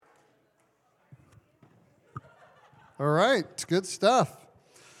All right, good stuff.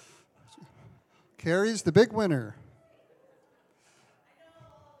 Carrie's the big winner.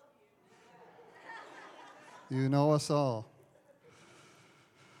 You know us all.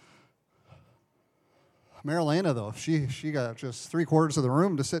 Marilena, though, she got just 3/4 of the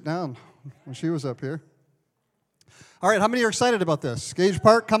room to sit down when she was up here. All right, how many are excited about this? Gage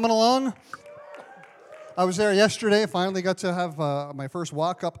Park coming along? I was there yesterday. Finally got to have my first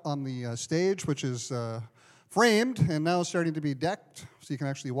walk up on the stage, which is framed and now starting to be decked, so you can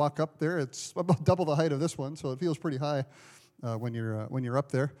actually walk up there. It's about double the height of this one, so it feels pretty high when you're up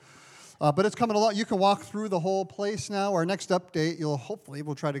there. But it's coming along. You can walk through the whole place now. Our next update,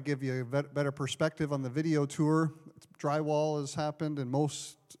 we'll try to give you a better perspective on the video tour. Drywall has happened in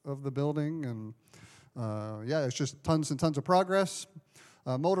most of the building, and it's just tons and tons of progress.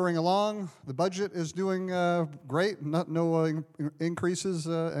 Motoring along, the budget is doing great. No increases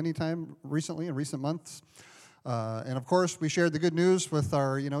anytime recently in recent months. And of course, we shared the good news with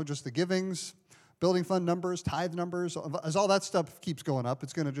our, just the givings, building fund numbers, tithe numbers. As all that stuff keeps going up,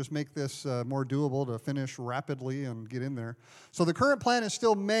 it's going to just make this more doable to finish rapidly and get in there. So the current plan is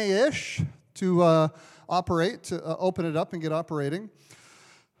still May-ish to open it up and get operating.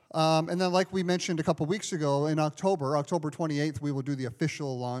 And then, like we mentioned a couple weeks ago, in October 28th, we will do the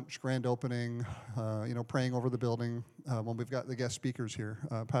official launch, grand opening, praying over the building when we've got the guest speakers here,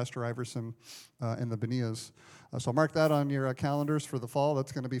 Pastor Iverson and the Benias. So mark that on your calendars for the fall.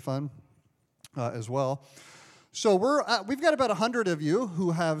 That's going to be fun as well. So we've got about 100 of you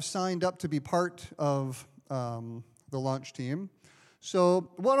who have signed up to be part of the launch team.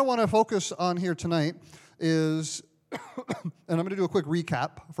 So what I want to focus on here tonight is... and I'm going to do a quick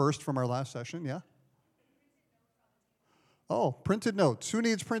recap first from our last session, yeah? Oh, printed notes. Who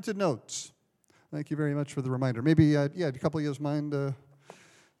needs printed notes? Thank you very much for the reminder. Maybe, a couple of you mind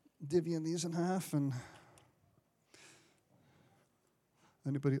divvying these in half? And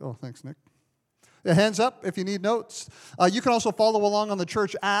anybody? Oh, thanks, Nick. Yeah, hands up if you need notes. You can also follow along on the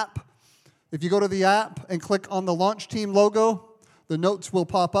church app. If you go to the app and click on the launch team logo, the notes will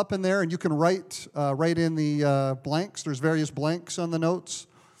pop up in there, and you can write in the blanks. There's various blanks on the notes,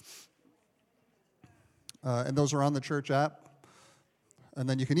 and those are on the church app. And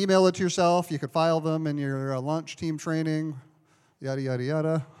then you can email it to yourself. You could file them in your launch team training, yada, yada,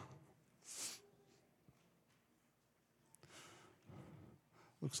 yada.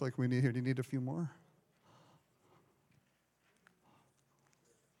 Looks like we need here. Do you need a few more?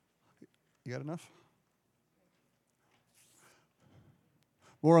 You got enough?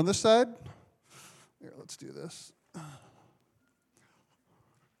 More on this side? Here, let's do this.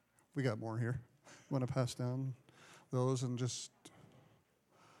 We got more here. Want to pass down those and just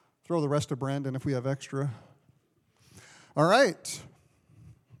throw the rest to Brandon if we have extra. All right.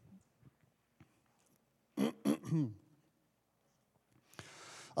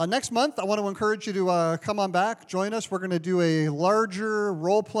 Next month, I want to encourage you to come on back, join us. We're going to do a larger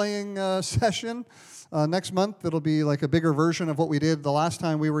role-playing session. Next month, it'll be like a bigger version of what we did the last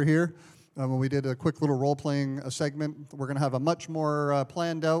time we were here, when we did a quick little role-playing segment. We're going to have a much more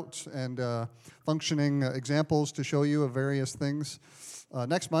planned out and functioning examples to show you of various things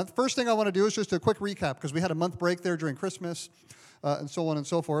next month. First thing I want to do is just a quick recap, because we had a month break there during Christmas and so on and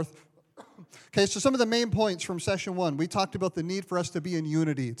so forth. Okay, so some of the main points from session 1. We talked about the need for us to be in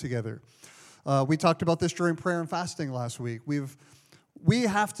unity together. We talked about this during prayer and fasting last week. We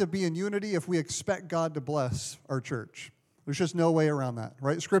have to be in unity if we expect God to bless our church. There's just no way around that,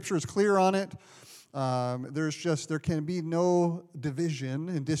 right? Scripture is clear on it. There can be no division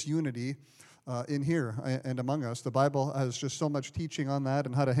and disunity in here and among us. The Bible has just so much teaching on that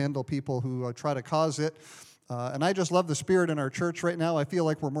and how to handle people who try to cause it. And I just love the spirit in our church right now. I feel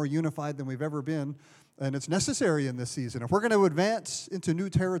like we're more unified than we've ever been, and it's necessary in this season. If we're going to advance into new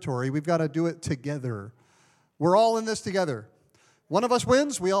territory, we've got to do it together. We're all in this together. One of us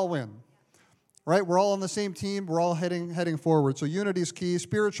wins, we all win, right? We're all on the same team. We're all heading forward. So unity is key.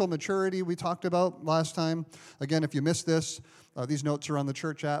 Spiritual maturity we talked about last time. Again, if you missed this, these notes are on the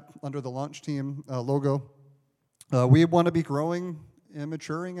church app under the launch team logo. We want to be growing and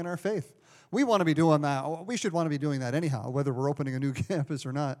maturing in our faith. We want to be doing that. We should want to be doing that anyhow, whether we're opening a new campus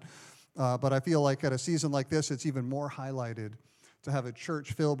or not. But I feel like at a season like this, it's even more highlighted to have a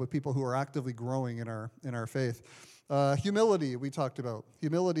church filled with people who are actively growing in our faith. Humility, we talked about.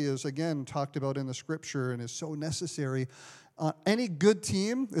 Humility is, again, talked about in the Scripture and is so necessary. Any good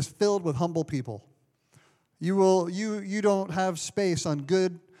team is filled with humble people. You don't have space on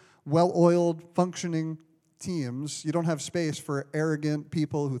good, well-oiled, functioning teams. You don't have space for arrogant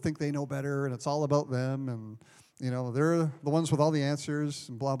people who think they know better and it's all about them and, they're the ones with all the answers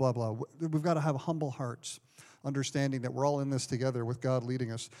and blah, blah, blah. We've got to have humble hearts. understanding that we're all in this together with God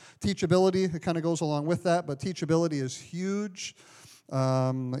leading us. Teachability, it kind of goes along with that, but teachability is huge.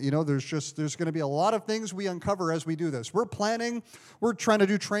 There's going to be a lot of things we uncover as we do this. We're planning, we're trying to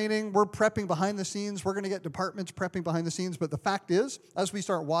do training, we're prepping behind the scenes, we're going to get departments prepping behind the scenes, but the fact is, as we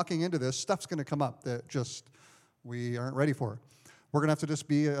start walking into this, stuff's going to come up that just we aren't ready for. We're going to have to just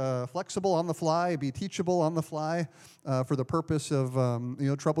be flexible on the fly, be teachable on the fly for the purpose of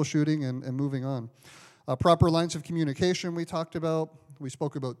troubleshooting and moving on. Proper lines of communication we talked about. We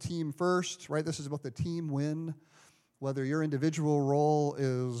spoke about team first, right? This is about the team win. Whether your individual role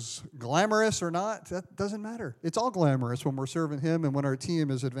is glamorous or not, that doesn't matter. It's all glamorous when we're serving Him and when our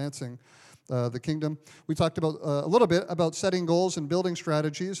team is advancing the kingdom. We talked about a little bit about setting goals and building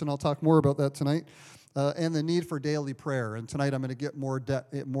strategies, and I'll talk more about that tonight. And the need for daily prayer. And tonight I'm going to get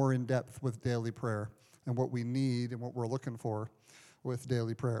more in depth with daily prayer and what we need and what we're looking for with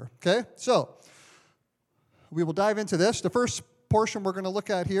daily prayer. Okay? So, we will dive into this. The first portion we're going to look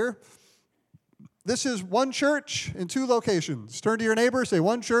at here, this is one church in two locations. Turn to your neighbor, say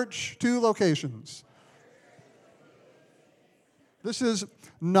one church, two locations. This is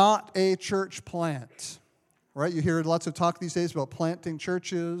not a church plant. Right? You hear lots of talk these days about planting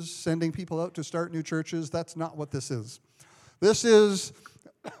churches, sending people out to start new churches. That's not what this is. This is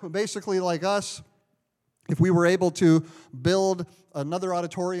basically like us. If we were able to build another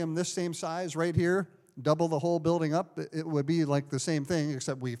auditorium this same size right here, double the whole building up, it would be like the same thing,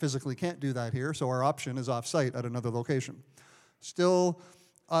 except we physically can't do that here, so our option is off-site at another location. Still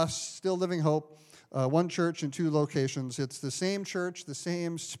us, still Living Hope. One church in two locations. It's the same church, the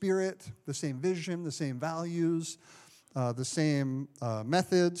same spirit, the same vision, the same values, the same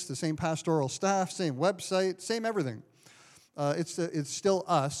methods, the same pastoral staff, same website, same everything. It's still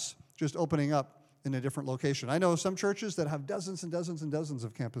us, just opening up in a different location. I know some churches that have dozens and dozens and dozens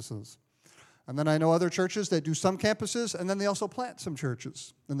of campuses. And then I know other churches that do some campuses, and then they also plant some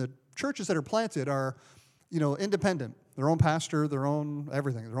churches. And the churches that are planted are, independent. Their own pastor, their own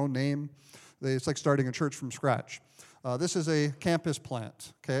everything, their own name. It's like starting a church from scratch. This is a campus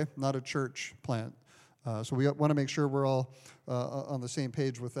plant, okay, not a church plant. So we want to make sure we're all on the same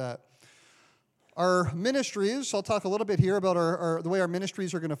page with that. Our ministries, I'll talk a little bit here about the way our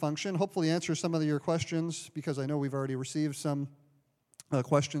ministries are going to function, hopefully answer some of your questions, because I know we've already received some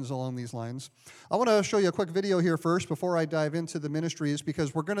questions along these lines. I want to show you a quick video here first before I dive into the ministries,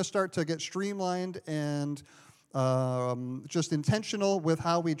 because we're going to start to get streamlined and just intentional with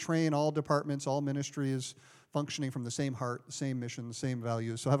how we train all departments, all ministries, functioning from the same heart, the same mission, the same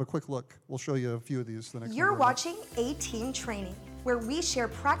values. So have a quick look. We'll show you a few of these the next You're watching A-Team Training, where we share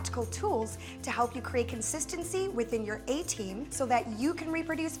practical tools to help you create consistency within your A-Team so that you can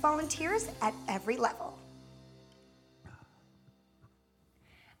reproduce volunteers at every level.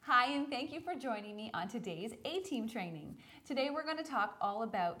 Hi, and thank you for joining me on today's A-Team Training. Today we're going to talk all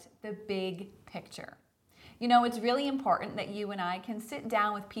about the big picture. It's really important that you and I can sit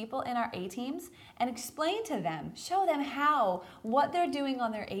down with people in our A-teams and explain to them, show them how what they're doing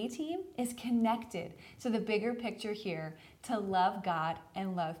on their A-team is connected to the bigger picture here to love God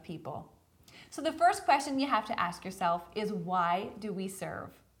and love people. So the first question you have to ask yourself is, why do we serve?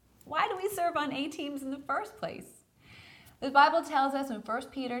 Why do we serve on A-teams in the first place? The Bible tells us in 1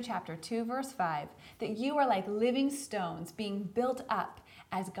 Peter chapter 2, verse 5, that you are like living stones being built up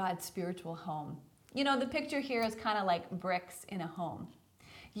as God's spiritual home. The picture here is kind of like bricks in a home.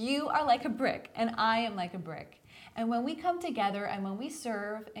 You are like a brick, and I am like a brick. And when we come together and when we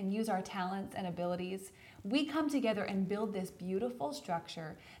serve and use our talents and abilities, we come together and build this beautiful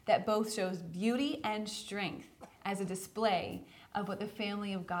structure that both shows beauty and strength as a display of what the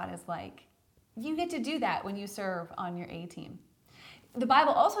family of God is like. You get to do that when you serve on your A-team. The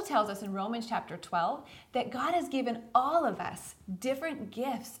Bible also tells us in Romans chapter 12 that God has given all of us different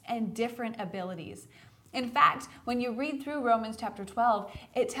gifts and different abilities. In fact, when you read through Romans chapter 12,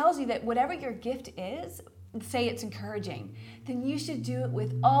 it tells you that whatever your gift is, say it's encouraging, then you should do it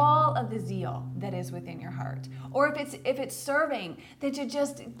with all of the zeal that is within your heart. Or if it's serving, that you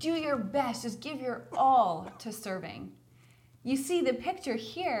just do your best, just give your all to serving. You see, the picture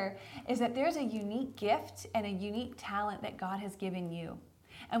here is that there's a unique gift and a unique talent that God has given you.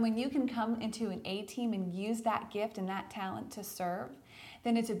 And when you can come into an A-team and use that gift and that talent to serve,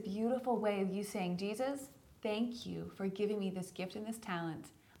 then it's a beautiful way of you saying, Jesus, thank you for giving me this gift and this talent.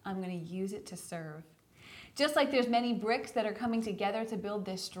 I'm going to use it to serve. Just like there's many bricks that are coming together to build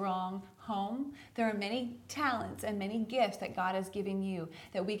this strong home, there are many talents and many gifts that God has given you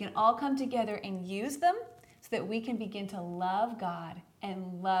that we can all come together and use them so that we can begin to love God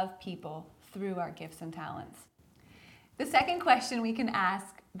and love people through our gifts and talents. The second question we can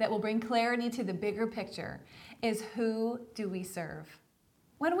ask that will bring clarity to the bigger picture is, who do we serve?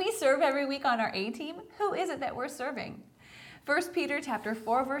 When we serve every week on our A team, who is it that we're serving? 1 Peter chapter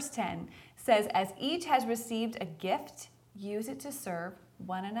 4, verse 10 says, as each has received a gift, use it to serve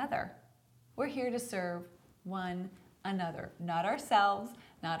one another. We're here to serve one another, not ourselves,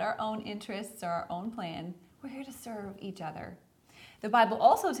 not our own interests or our own plan. We're here to serve each other. The Bible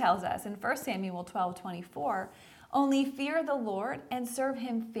also tells us in 1 Samuel 12:24, only fear the Lord and serve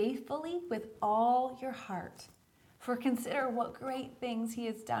him faithfully with all your heart. For consider what great things he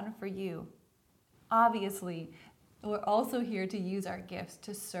has done for you. Obviously, we're also here to use our gifts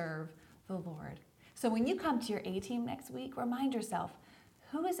to serve the Lord. So when you come to your A team next week, remind yourself,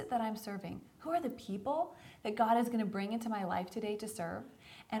 who is it that I'm serving? Who are the people that God is going to bring into my life today to serve?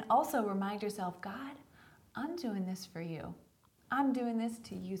 And also remind yourself, God, I'm doing this for you. I'm doing this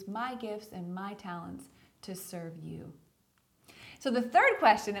to use my gifts and my talents to serve you. So the third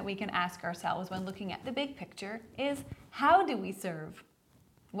question that we can ask ourselves when looking at the big picture is, how do we serve?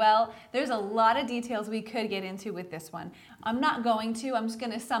 Well, there's a lot of details we could get into with this one. I'm not going to. I'm just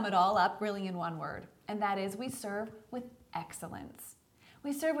going to sum it all up really in one word, and that is, we serve with excellence.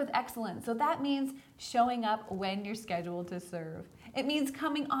 We serve with excellence. So that means showing up when you're scheduled to serve. It means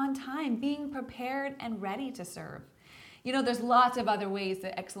coming on time, being prepared and ready to serve. You know, there's lots of other ways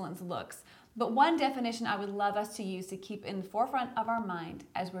that excellence looks, but one definition I would love us to use to keep in the forefront of our mind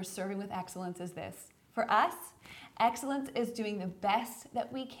as we're serving with excellence is this. For us, excellence is doing the best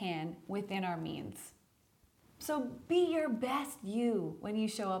that we can within our means. So be your best you when you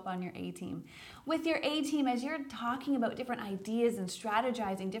show up on your A team. With your A team, as you're talking about different ideas and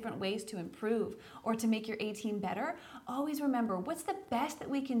strategizing different ways to improve or to make your A team better, always remember, what's the best that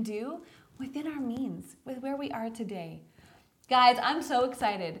we can do within our means, with where we are today. Guys, I'm so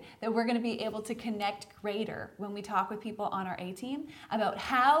excited that we're going to be able to connect greater when we talk with people on our A team about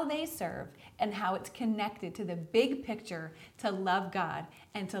how they serve and how it's connected to the big picture to love God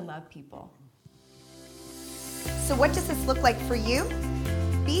and to love people. So what does this look like for you?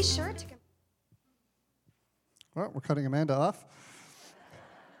 Be sure to... Well, we're cutting Amanda off.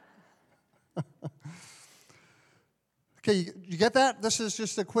 Okay, you get that? This is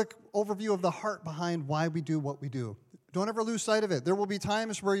just a quick overview of the heart behind why we do what we do. Don't ever lose sight of it. There will be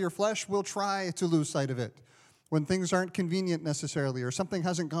times where your flesh will try to lose sight of it, when things aren't convenient necessarily, or something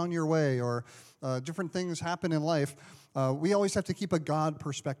hasn't gone your way, or different things happen in life. We always have to keep a God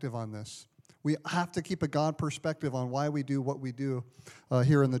perspective on this. We have to keep a God perspective on why we do what we do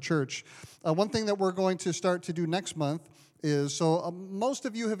here in the church. One thing that we're going to start to do next month is, most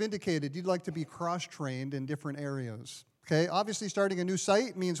of you have indicated you'd like to be cross-trained in different areas. Okay, obviously starting a new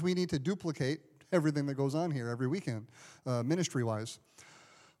site means we need to duplicate everything that goes on here every weekend, ministry-wise.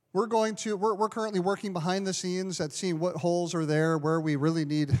 We're currently working behind the scenes at seeing what holes are there, where we really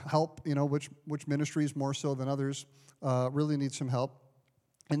need help, which ministries more so than others really need some help.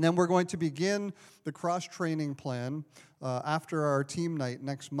 And then we're going to begin the cross-training plan after our team night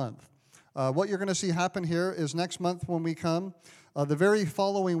next month. What you're going to see happen here is next month when we come, the very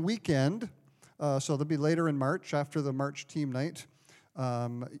following weekend, so they'll be later in March after the March team night,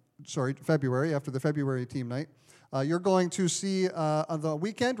 February, after the February team night. You're going to see on the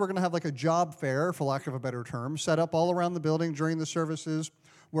weekend, we're going to have like a job fair, for lack of a better term, set up all around the building during the services,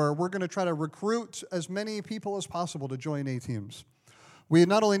 where we're going to try to recruit as many people as possible to join A teams. We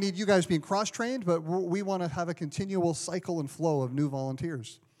not only need you guys being cross-trained, but we want to have a continual cycle and flow of new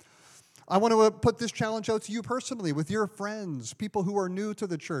volunteers. I want to put this challenge out to you personally, with your friends, people who are new to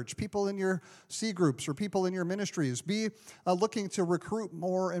the church, people in your C groups or people in your ministries. Be looking to recruit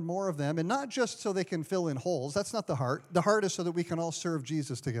more and more of them, and not just so they can fill in holes. That's not the heart. The heart is so that we can all serve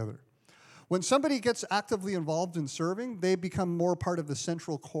Jesus together. When somebody gets actively involved in serving, they become more part of the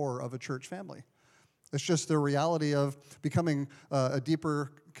central core of a church family. It's just the reality of becoming a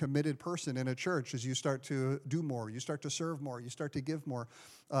deeper committed person in a church as you start to do more, you start to serve more, you start to give more.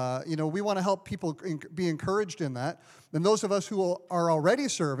 We want to help people be encouraged in that. And those of us who are already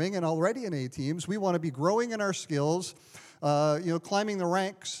serving and already in A teams, we want to be growing in our skills, climbing the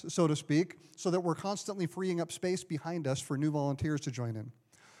ranks, so to speak, so that we're constantly freeing up space behind us for new volunteers to join in.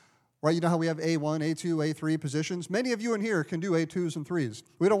 Right, you know how we have A1, A2, A3 positions? Many of you in here can do A2s and 3s.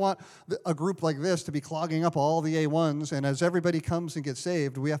 We don't want a group like this to be clogging up all the A1s, and as everybody comes and gets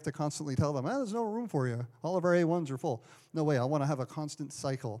saved, we have to constantly tell them, there's no room for you. All of our A1s are full. No way, I want to have a constant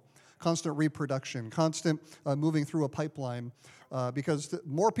cycle, constant reproduction, constant moving through a pipeline, because the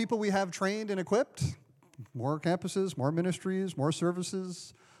more people we have trained and equipped, more campuses, more ministries, more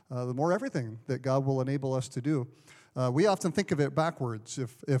services, the more everything that God will enable us to do. We often think of it backwards.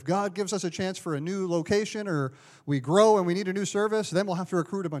 If God gives us a chance for a new location or we grow and we need a new service, then we'll have to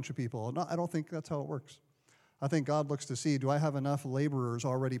recruit a bunch of people. No, I don't think that's how it works. I think God looks to see, do I have enough laborers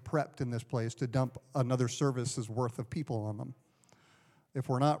already prepped in this place to dump another service's worth of people on them? If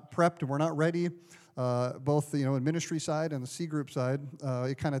we're not prepped and we're not ready, both in ministry side and the C group side,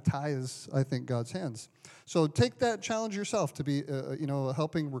 it kind of ties, I think, God's hands. So take that challenge yourself to be,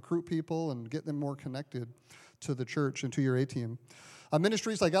 helping recruit people and get them more connected to the church and to your A-team.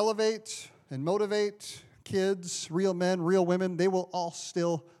 Ministries like Elevate and Motivate, Kids, Real Men, Real Women, they will all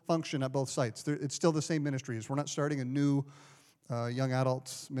still function at both sites. It's still the same ministries. We're not starting a new young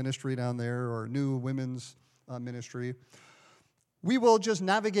adults ministry down there or new women's ministry. We will just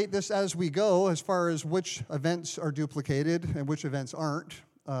navigate this as we go as far as which events are duplicated and which events aren't.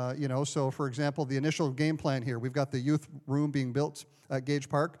 So for example, the initial game plan here, we've got the youth room being built at Gage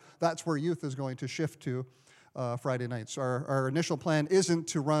Park. That's where youth is going to shift to Friday nights. Our initial plan isn't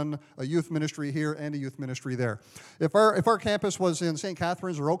to run a youth ministry here and a youth ministry there. If our campus was in St.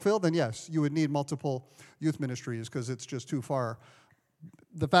 Catharines or Oakville, then yes, you would need multiple youth ministries because it's just too far.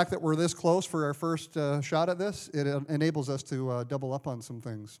 The fact that we're this close for our first shot at this, it enables us to double up on some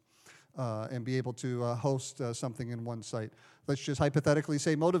things and be able to host something in one site. Let's just hypothetically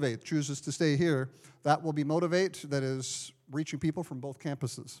say Motivate chooses to stay here. That will be Motivate that is reaching people from both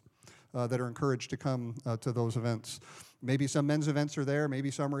campuses that are encouraged to come to those events. Maybe some men's events are there,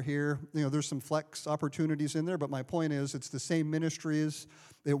 maybe some are here. There's some flex opportunities in there, but my point is it's the same ministries.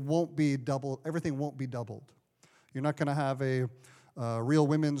 It won't be doubled. Everything won't be doubled. You're not going to have a real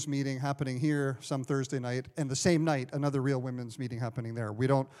women's meeting happening here some Thursday night, and the same night, another real women's meeting happening there. We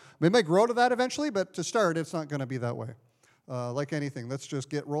may grow to that eventually, but to start, it's not going to be that way. Like anything, let's just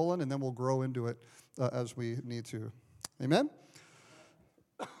get rolling, and then we'll grow into it as we need to. Amen?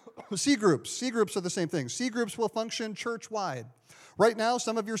 C groups. C groups are the same thing. C groups will function church-wide. Right now,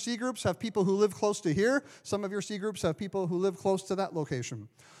 some of your C groups have people who live close to here. Some of your C groups have people who live close to that location.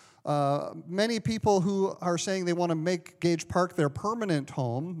 Many people who are saying they want to make Gage Park their permanent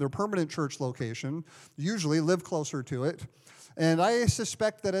home, their permanent church location, usually live closer to it. And I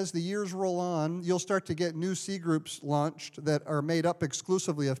suspect that as the years roll on, you'll start to get new C groups launched that are made up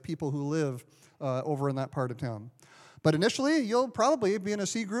exclusively of people who live over in that part of town. But initially, you'll probably be in a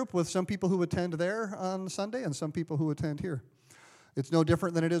C group with some people who attend there on Sunday and some people who attend here. It's no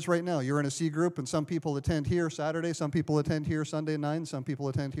different than it is right now. You're in a C group, and some people attend here Saturday, some people attend here Sunday 9, some people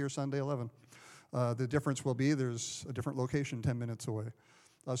attend here Sunday 11. The difference will be there's a different location 10 minutes away.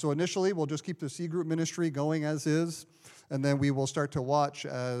 So initially, we'll just keep the C group ministry going as is, and then we will start to watch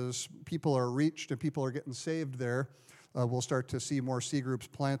as people are reached and people are getting saved there. We'll start to see more C groups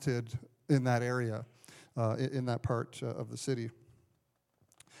planted in that area, in that part of the city.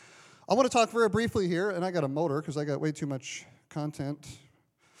 I want to talk very briefly here, and I got a motor because I got way too much content.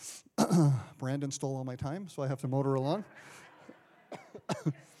 Brandon stole all my time, so I have to motor along.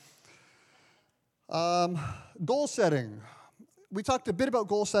 Goal setting. We talked a bit about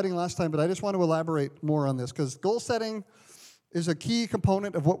goal setting last time, but I just want to elaborate more on this because goal setting is a key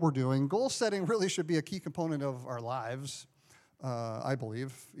component of what we're doing. Goal setting really should be a key component of our lives, I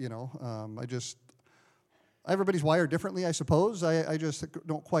believe. Everybody's wired differently, I suppose. I just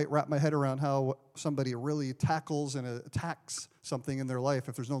don't quite wrap my head around how somebody really tackles and attacks something in their life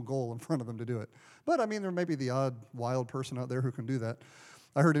if there's no goal in front of them to do it. But, there may be the odd wild person out there who can do that.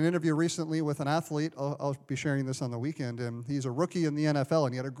 I heard an interview recently with an athlete. I'll be sharing this on the weekend, and he's a rookie in the NFL,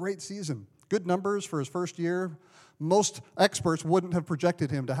 and he had a great season. Good numbers for his first year. Most experts wouldn't have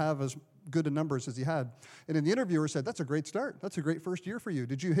projected him to have as good a numbers as he had. And then the interviewer said, that's a great start. That's a great first year for you.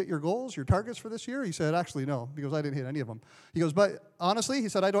 Did you hit your goals, your targets for this year? He said, actually, no, because I didn't hit any of them. He goes, but honestly, he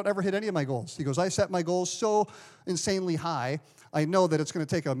said, I don't ever hit any of my goals. He goes, I set my goals so insanely high, I know that it's going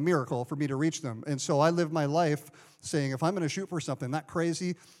to take a miracle for me to reach them. And so I live my life saying, if I'm going to shoot for something that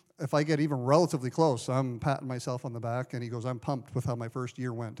crazy, if I get even relatively close, I'm patting myself on the back. And he goes, I'm pumped with how my first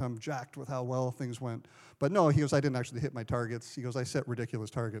year went. I'm jacked with how well things went. But no, he goes, I didn't actually hit my targets. He goes, I set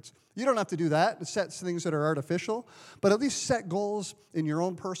ridiculous targets. You don't have to do that. Set things that are artificial. But at least set goals in your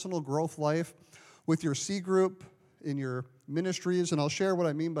own personal growth life with your C group, in your ministries. And I'll share what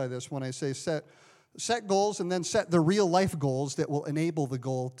I mean by this when I say set goals and then set the real life goals that will enable the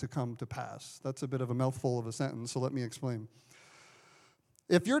goal to come to pass. That's a bit of a mouthful of a sentence, so let me explain.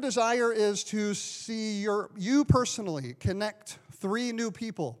 If your desire is to see you personally connect 3 new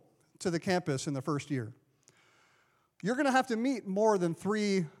people to the campus in the first year, you're going to have to meet more than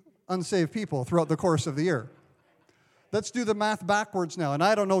 3 unsaved people throughout the course of the year. Let's do the math backwards now. And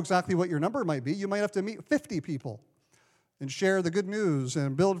I don't know exactly what your number might be. You might have to meet 50 people and share the good news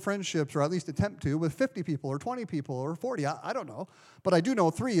and build friendships, or at least attempt to, with 50 people or 20 people or 40. I don't know. But I do know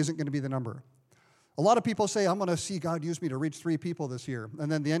 3 isn't going to be the number. A lot of people say, I'm going to see God use me to reach 3 people this year.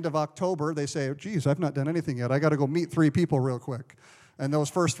 And then the end of October, they say, geez, I've not done anything yet. I got to go meet 3 people real quick. And those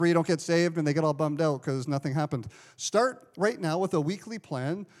first 3 don't get saved, and they get all bummed out because nothing happened. Start right now with a weekly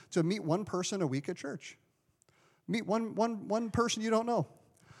plan to meet 1 person a week at church. Meet one person you don't know.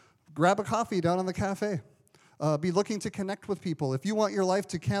 Grab a coffee down in the cafe. Be looking to connect with people. If you want your life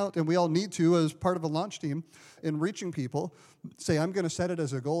to count, and we all need to as part of a launch team in reaching people, say, I'm going to set it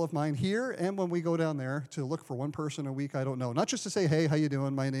as a goal of mine here and when we go down there to look for 1 person a week I don't know. Not just to say, hey, how you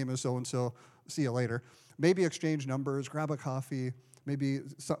doing? My name is so-and-so. See you later. Maybe exchange numbers, grab a coffee. Maybe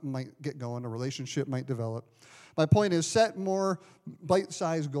something might get going. A relationship might develop. My point is, set more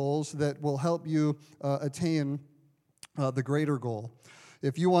bite-sized goals that will help you attain the greater goal.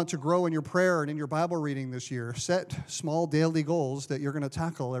 If you want to grow in your prayer and in your Bible reading this year, set small daily goals that you're going to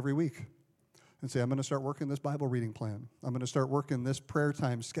tackle every week. And say, I'm going to start working this Bible reading plan. I'm going to start working this prayer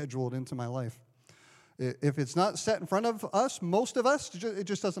time scheduled into my life. If it's not set in front of us, most of us, it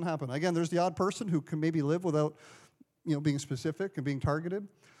just doesn't happen. Again, there's the odd person who can maybe live without being specific and being targeted.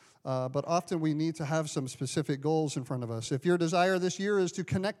 But often we need to have some specific goals in front of us. If your desire this year is to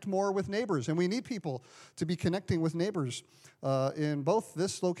connect more with neighbors, and we need people to be connecting with neighbors in both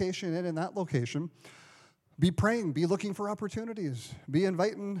this location and in that location, be praying, be looking for opportunities, be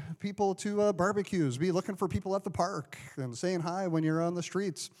inviting people to barbecues, be looking for people at the park and saying hi when you're on the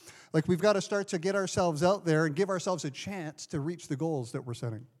streets. Like, we've got to start to get ourselves out there and give ourselves a chance to reach the goals that we're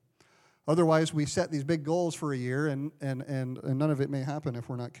setting. Otherwise, we set these big goals for a year, and none of it may happen if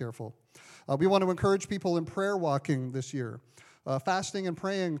we're not careful. We want to encourage people in prayer walking this year, fasting and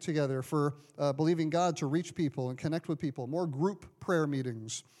praying together for believing God to reach people and connect with people, more group prayer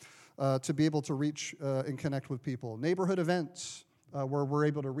meetings to be able to reach and connect with people, neighborhood events where we're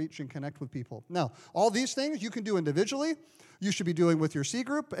able to reach and connect with people. Now, all these things you can do individually, you should be doing with your C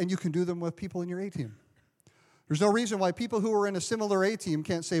group, and you can do them with people in your A team. There's no reason why people who are in a similar A team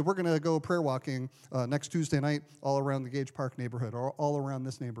can't say, we're going to go prayer walking next Tuesday night all around the Gage Park neighborhood or all around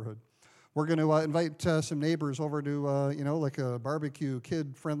this neighborhood. We're going to invite some neighbors over to, like a barbecue,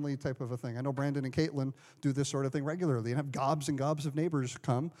 kid-friendly type of a thing. I know Brandon and Caitlin do this sort of thing regularly and have gobs and gobs of neighbors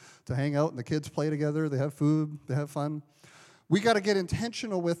come to hang out, and the kids play together. They have food. They have fun. We got to get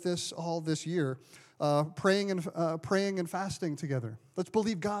intentional with this all this year. Praying and fasting together. Let's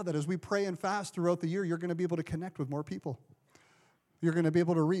believe God that as we pray and fast throughout the year, you're going to be able to connect with more people. You're going to be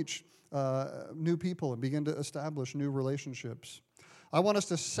able to reach new people and begin to establish new relationships. I want us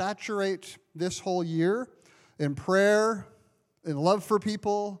to saturate this whole year in prayer, in love for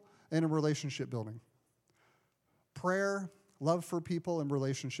people, and in relationship building. Prayer, love for people, and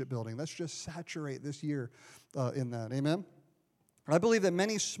relationship building. Let's just saturate this year in that. Amen? I believe that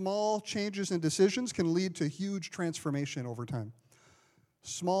many small changes and decisions can lead to huge transformation over time.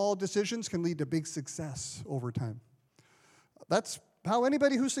 Small decisions can lead to big success over time. That's how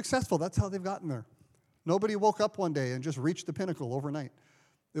anybody who's successful, that's how they've gotten there. Nobody woke up one day and just reached the pinnacle overnight.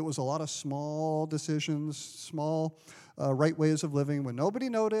 It was a lot of small decisions, small right ways of living when nobody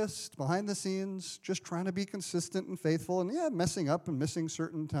noticed, behind the scenes, just trying to be consistent and faithful, and messing up and missing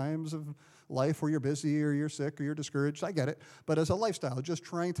certain times of life where you're busy or you're sick or you're discouraged. I get it. But as a lifestyle, just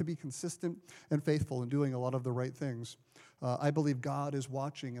trying to be consistent and faithful and doing a lot of the right things. I believe God is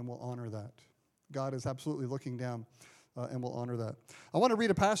watching and will honor that. God is absolutely looking down and will honor that. I want to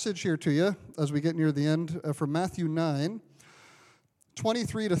read a passage here to you as we get near the end from Matthew 9,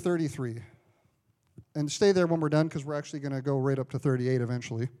 23 to 33. And stay there when we're done because we're actually going to go right up to 38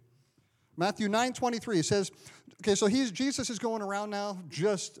 eventually. Matthew 9:23 says, okay, so Jesus is going around now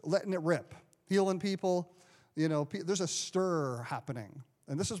just letting it rip, healing people. There's a stir happening.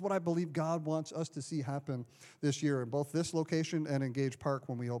 And this is what I believe God wants us to see happen this year in both this location and in Gage Park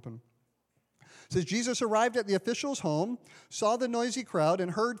when we open. It says, Jesus arrived at the official's home, saw the noisy crowd,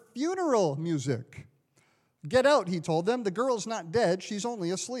 and heard funeral music. Get out, he told them. The girl's not dead. She's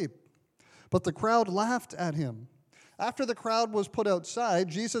only asleep. But the crowd laughed at him. After the crowd was put outside,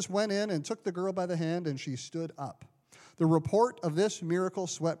 Jesus went in and took the girl by the hand, and she stood up. The report of this miracle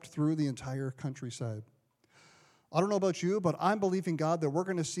swept through the entire countryside. I don't know about you, but I'm believing God that we're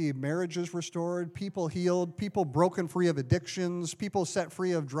going to see marriages restored, people healed, people broken free of addictions, people set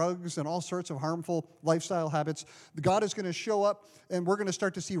free of drugs and all sorts of harmful lifestyle habits. God is going to show up, and we're going to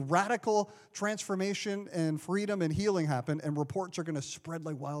start to see radical transformation and freedom and healing happen, and reports are going to spread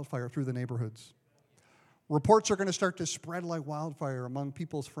like wildfire through the neighborhoods. Reports are going to start to spread like wildfire among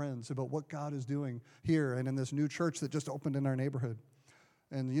people's friends about what God is doing here and in this new church that just opened in our neighborhood.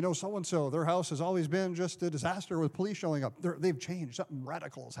 And you know, so-and-so, their house has always been just a disaster with police showing up. They've changed. Something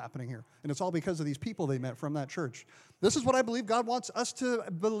radical is happening here. And it's all because of these people they met from that church. This is what I believe God wants us to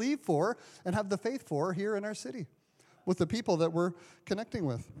believe for and have the faith for here in our city with the people that we're connecting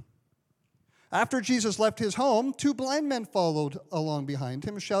with. After Jesus left his home, 2 blind men followed along behind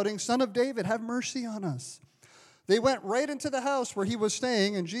him, shouting, "Son of David, have mercy on us." They went right into the house where he was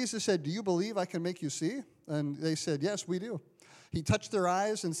staying, and Jesus said, "Do you believe I can make you see?" And they said, "Yes, we do." He touched their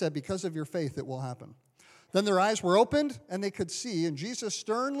eyes and said, "Because of your faith, it will happen." Then their eyes were opened, and they could see, and Jesus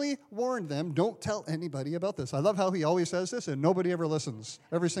sternly warned them, "Don't tell anybody about this." I love how he always says this, and nobody ever listens.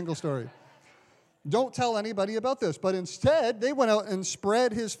 Every single story. Don't tell anybody about this. But instead, they went out and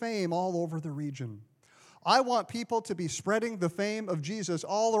spread his fame all over the region. I want people to be spreading the fame of Jesus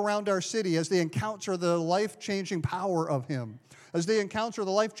all around our city as they encounter the life-changing power of him, as they encounter the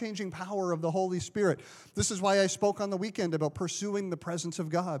life-changing power of the Holy Spirit. This is why I spoke on the weekend about pursuing the presence of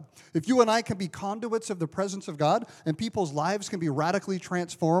God. If you and I can be conduits of the presence of God and people's lives can be radically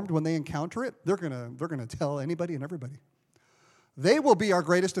transformed when they encounter it, they're gonna tell anybody and everybody. They will be our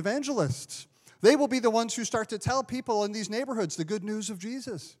greatest evangelists. They will be the ones who start to tell people in these neighborhoods the good news of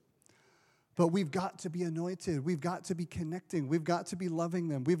Jesus. But we've got to be anointed. We've got to be connecting. We've got to be loving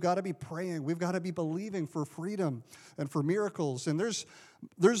them. We've got to be praying. We've got to be believing for freedom and for miracles. And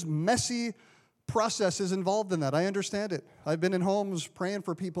there's messy processes involved in that. I understand it. I've been in homes praying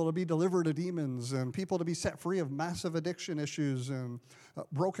for people to be delivered of demons and people to be set free of massive addiction issues and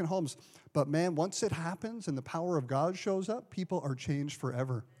broken homes. But man, once it happens and the power of God shows up, people are changed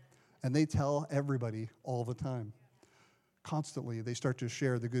forever. And they tell everybody all the time. Constantly, they start to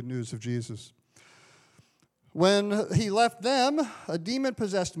share the good news of Jesus. When he left them, a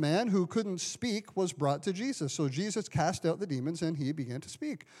demon-possessed man who couldn't speak was brought to Jesus. So Jesus cast out the demons and he began to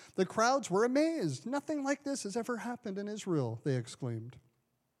speak. The crowds were amazed. "Nothing like this has ever happened in Israel," they exclaimed.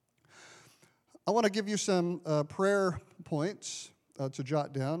 I want to give you some prayer points to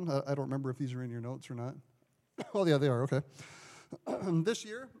jot down. I don't remember if these are in your notes or not. Oh, yeah, they are. Okay. This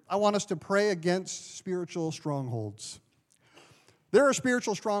year, I want us to pray against spiritual strongholds. There are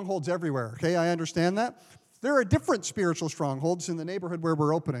spiritual strongholds everywhere, okay? I understand that. There are different spiritual strongholds in the neighborhood where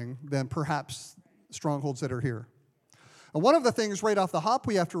we're opening than perhaps strongholds that are here. And one of the things right off the hop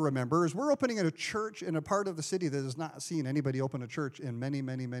we have to remember is we're opening at a church in a part of the city that has not seen anybody open a church in many,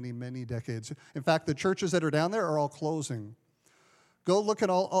 many, many, many decades. In fact, the churches that are down there are all closing. Go look at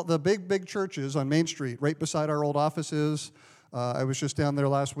all the big churches on Main Street, right beside our old offices. I was just down there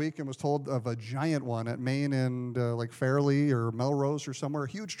last week and was told of a giant one at Main and like Fairleigh or Melrose or somewhere, a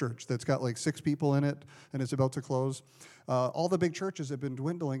huge church that's got like 6 people in it and it's about to close. All the big churches have been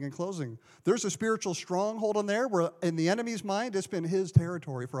dwindling and closing. There's a spiritual stronghold in there where in the enemy's mind, it's been his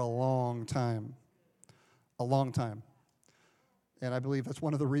territory for a long time. A long time. And I believe that's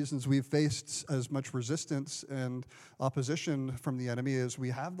one of the reasons we've faced as much resistance and opposition from the enemy as we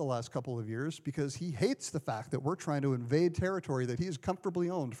have the last couple of years, because he hates the fact that we're trying to invade territory that he's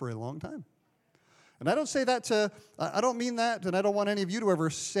comfortably owned for a long time. And I don't say that I don't mean that, and I don't want any of you to ever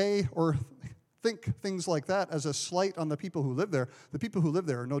say or think things like that as a slight on the people who live there. The people who live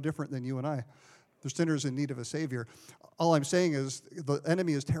there are no different than you and I. They're sinners in need of a Savior. All I'm saying is the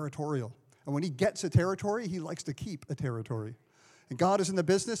enemy is territorial. And when he gets a territory, he likes to keep a territory. And God is in the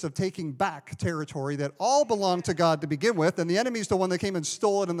business of taking back territory that all belonged to God to begin with, and the enemy's the one that came and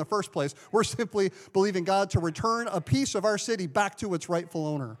stole it in the first place. We're simply believing God to return a piece of our city back to its rightful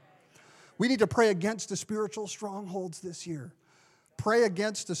owner. We need to pray against the spiritual strongholds this year. Pray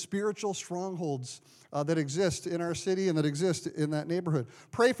against the spiritual strongholds that exist in our city and that exist in that neighborhood.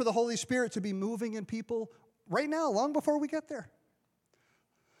 Pray for the Holy Spirit to be moving in people right now, long before we get there.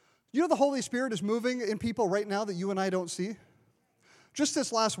 You know the Holy Spirit is moving in people right now that you and I don't see? Just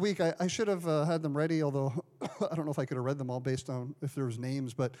this last week, I should have had them ready, although I don't know if I could have read them all based on if there was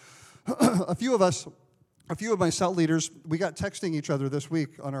names, but a few of my cell leaders, we got texting each other this week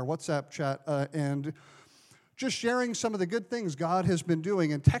on our WhatsApp chat and just sharing some of the good things God has been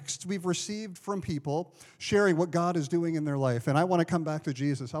doing and texts we've received from people sharing what God is doing in their life. And I want to come back to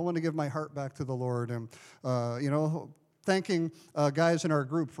Jesus. I want to give my heart back to the Lord and, thanking guys in our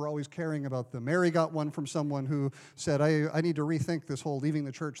group for always caring about them. Mary got one from someone who said, I need to rethink this whole leaving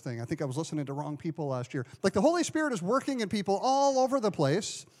the church thing. I think I was listening to wrong people last year. Like the Holy Spirit is working in people all over the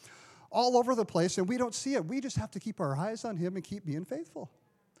place, and we don't see it. We just have to keep our eyes on him and keep being faithful.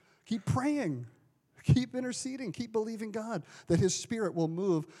 Keep praying. Keep interceding. Keep believing God that his Spirit will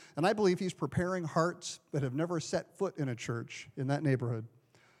move. And I believe he's preparing hearts that have never set foot in a church in that neighborhood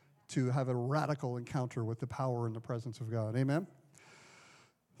to have a radical encounter with the power and the presence of God. Amen?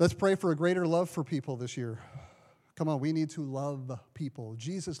 Let's pray for a greater love for people this year. Come on, we need to love people.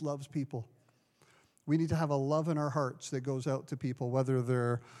 Jesus loves people. We need to have a love in our hearts that goes out to people, whether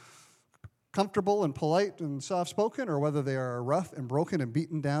they're comfortable and polite and soft-spoken, or whether they are rough and broken and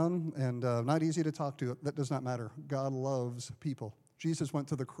beaten down and not easy to talk to. That does not matter. God loves people. Jesus went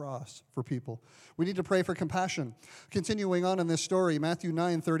to the cross for people. We need to pray for compassion. Continuing on in this story, Matthew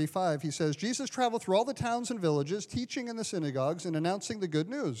 9:35, he says, Jesus traveled through all the towns and villages, teaching in the synagogues and announcing the good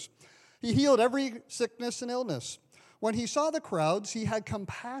news. He healed every sickness and illness. When he saw the crowds, he had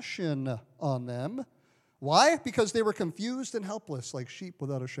compassion on them. Why? Because they were confused and helpless, like sheep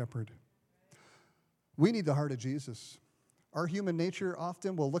without a shepherd. We need the heart of Jesus. Our human nature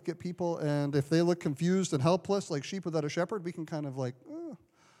often will look at people, and if they look confused and helpless, like sheep without a shepherd, we can kind of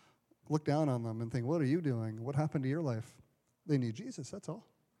look down on them and think, what are you doing? What happened to your life? They need Jesus, that's all.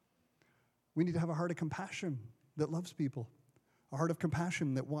 We need to have a heart of compassion that loves people, a heart of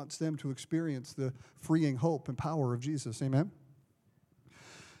compassion that wants them to experience the freeing hope and power of Jesus. Amen?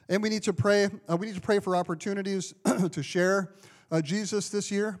 And we need to pray. We need to pray for opportunities to share Jesus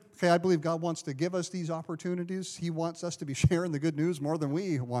this year. Okay, I believe God wants to give us these opportunities. He wants us to be sharing the good news more than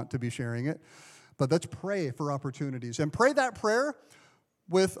we want to be sharing it. But let's pray for opportunities. And pray that prayer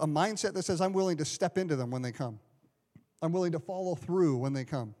with a mindset that says, I'm willing to step into them when they come. I'm willing to follow through when they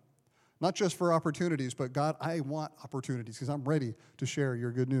come. Not just for opportunities, but God, I want opportunities because I'm ready to share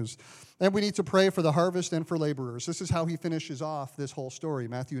your good news. And we need to pray for the harvest and for laborers. This is how he finishes off this whole story,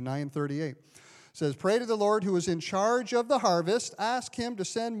 Matthew 9:38. Says, pray to the Lord who is in charge of the harvest. Ask him to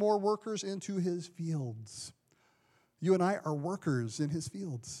send more workers into his fields. You and I are workers in his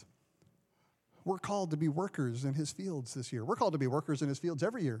fields. We're called to be workers in his fields this year. We're called to be workers in his fields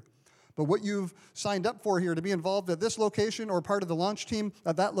every year. But what you've signed up for here, to be involved at this location or part of the launch team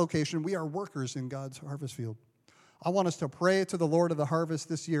at that location, we are workers in God's harvest field. I want us to pray to the Lord of the harvest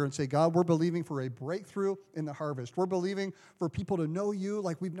this year and say, God, we're believing for a breakthrough in the harvest. We're believing for people to know you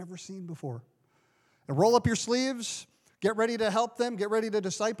like we've never seen before. And roll up your sleeves, get ready to help them, get ready to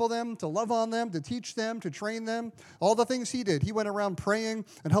disciple them, to love on them, to teach them, to train them. All the things he did. He went around praying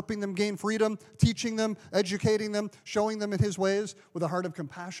and helping them gain freedom, teaching them, educating them, showing them in his ways with a heart of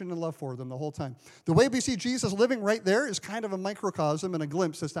compassion and love for them the whole time. The way we see Jesus living right there is kind of a microcosm and a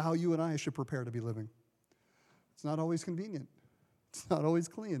glimpse as to how you and I should prepare to be living. It's not always convenient. It's not always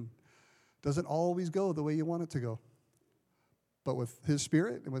clean. It doesn't always go the way you want it to go. But with his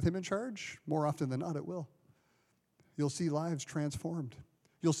Spirit and with him in charge, more often than not, it will. You'll see lives transformed.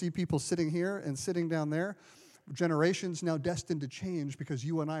 You'll see people sitting here and sitting down there, generations now destined to change because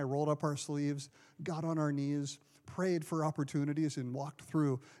you and I rolled up our sleeves, got on our knees, prayed for opportunities, and walked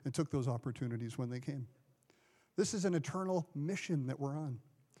through and took those opportunities when they came. This is an eternal mission that we're on.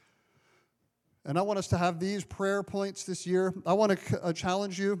 And I want us to have these prayer points this year. I want to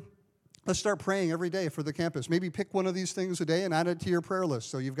challenge you. Let's start praying every day for the campus. Maybe pick one of these things a day and add it to your prayer list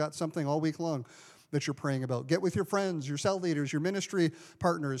so you've got something all week long that you're praying about. Get with your friends, your cell leaders, your ministry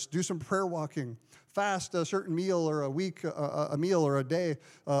partners. Do some prayer walking. Fast a certain meal or a meal or a day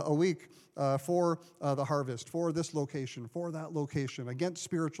a week for the harvest, for this location, for that location, against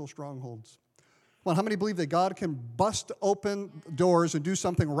spiritual strongholds. Well, how many believe that God can bust open doors and do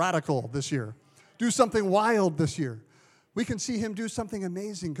something radical this year? Do something wild this year? We can see him do something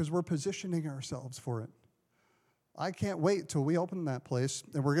amazing because we're positioning ourselves for it. I can't wait till we open that place,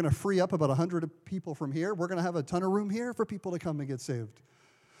 and we're going to free up about 100 people from here. We're going to have a ton of room here for people to come and get saved.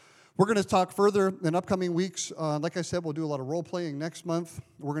 We're going to talk further in upcoming weeks. Like I said, we'll do a lot of role-playing next month.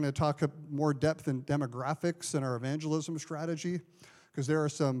 We're going to talk more depth in demographics and our evangelism strategy because there are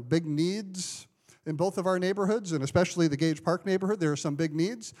some big needs in both of our neighborhoods, and especially the Gage Park neighborhood. There are some big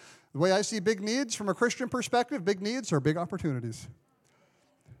needs. The way I see big needs from a Christian perspective, big needs are big opportunities.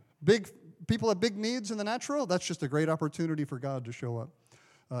 Big people have big needs in the natural. That's just a great opportunity for God to show up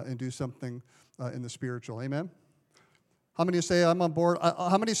and do something in the spiritual. Amen? How many say I'm on board?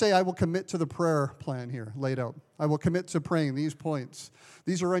 How many say I will commit to the prayer plan here laid out? I will commit to praying these points.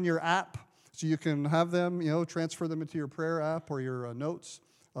 These are in your app, so you can have them, transfer them into your prayer app or your notes.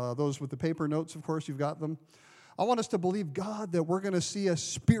 Those with the paper notes, of course, you've got them. I want us to believe God that we're going to see a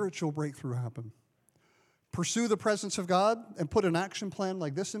spiritual breakthrough happen. Pursue the presence of God and put an action plan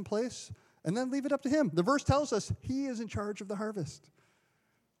like this in place, and then leave it up to him. The verse tells us he is in charge of the harvest.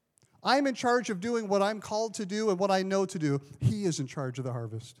 I'm in charge of doing what I'm called to do and what I know to do. He is in charge of the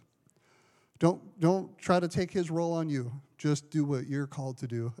harvest. Don't try to take his role on you. Just do what you're called to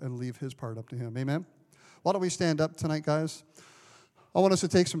do and leave his part up to him. Amen? Why don't we stand up tonight, guys? I want us to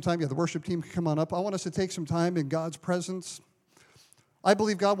take some time. Yeah, the worship team can come on up. I want us to take some time in God's presence. I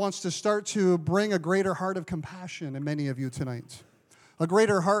believe God wants to start to bring a greater heart of compassion in many of you tonight. A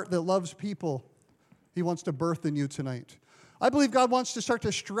greater heart that loves people He wants to birth in you tonight. I believe God wants to start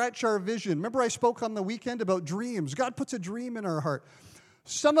to stretch our vision. Remember I spoke on the weekend about dreams. God puts a dream in our heart.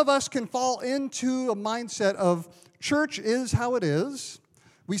 Some of us can fall into a mindset of church is how it is.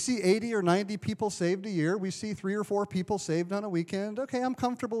 We see 80 or 90 people saved a year. We see 3 or 4 people saved on a weekend. Okay, I'm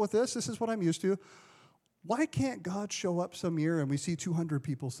comfortable with this. This is what I'm used to. Why can't God show up some year and we see 200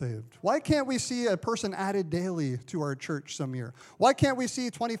 people saved? Why can't we see a person added daily to our church some year? Why can't we see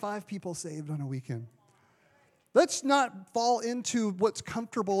 25 people saved on a weekend? Let's not fall into what's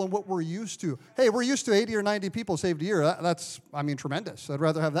comfortable and what we're used to. Hey, we're used to 80 or 90 people saved a year. That's tremendous. I'd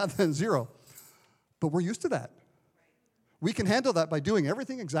rather have that than 0. But we're used to that. We can handle that by doing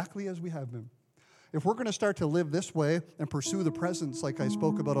everything exactly as we have been. If we're going to start to live this way and pursue the presence like I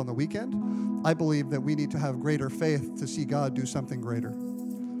spoke about on the weekend, I believe that we need to have greater faith to see God do something greater.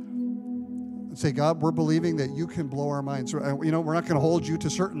 And say, God, we're believing that you can blow our minds. We're not going to hold you to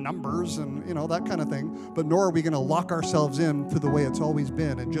certain numbers and, that kind of thing, but nor are we going to lock ourselves in to the way it's always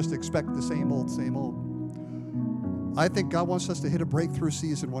been and just expect the same old, same old. I think God wants us to hit a breakthrough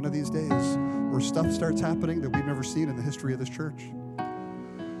season one of these days where stuff starts happening that we've never seen in the history of this church.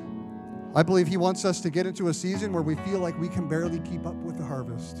 I believe he wants us to get into a season where we feel like we can barely keep up with the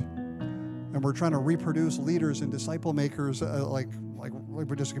harvest. And we're trying to reproduce leaders and disciple makers like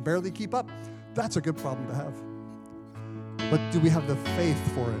we just can barely keep up. That's a good problem to have. But do we have the faith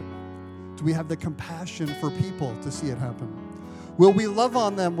for it? Do we have the compassion for people to see it happen? Will we love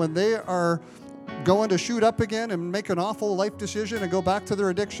on them when they are going to shoot up again and make an awful life decision and go back to their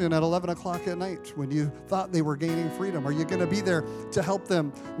addiction at 11 o'clock at night when you thought they were gaining freedom? Are you going to be there to help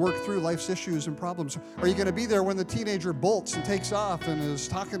them work through life's issues and problems? Are you going to be there when the teenager bolts and takes off and is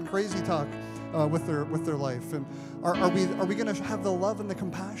talking crazy talk with their life? And are we going to have the love and the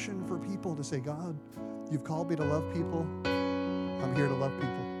compassion for people to say, God, you've called me to love people. I'm here to love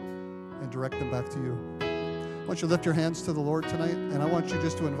people and direct them back to you. I want you to lift your hands to the Lord tonight, and I want you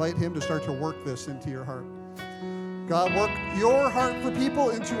just to invite him to start to work this into your heart. God, work your heart for people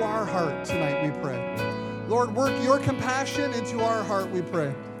into our heart tonight, we pray. Lord, work your compassion into our heart, we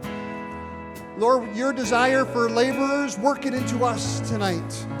pray. Lord, your desire for laborers, work it into us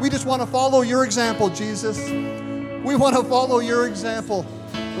tonight. We just want to follow your example, Jesus. We want to follow your example.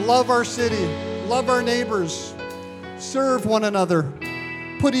 Love our city, love our neighbors, serve one another,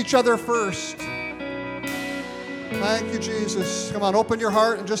 put each other first. Thank you, Jesus. Come on, open your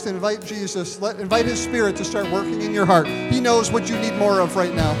heart and just invite Jesus. Invite his Spirit to start working in your heart. He knows what you need more of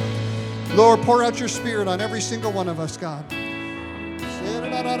right now. Lord, pour out your Spirit on every single one of us, God.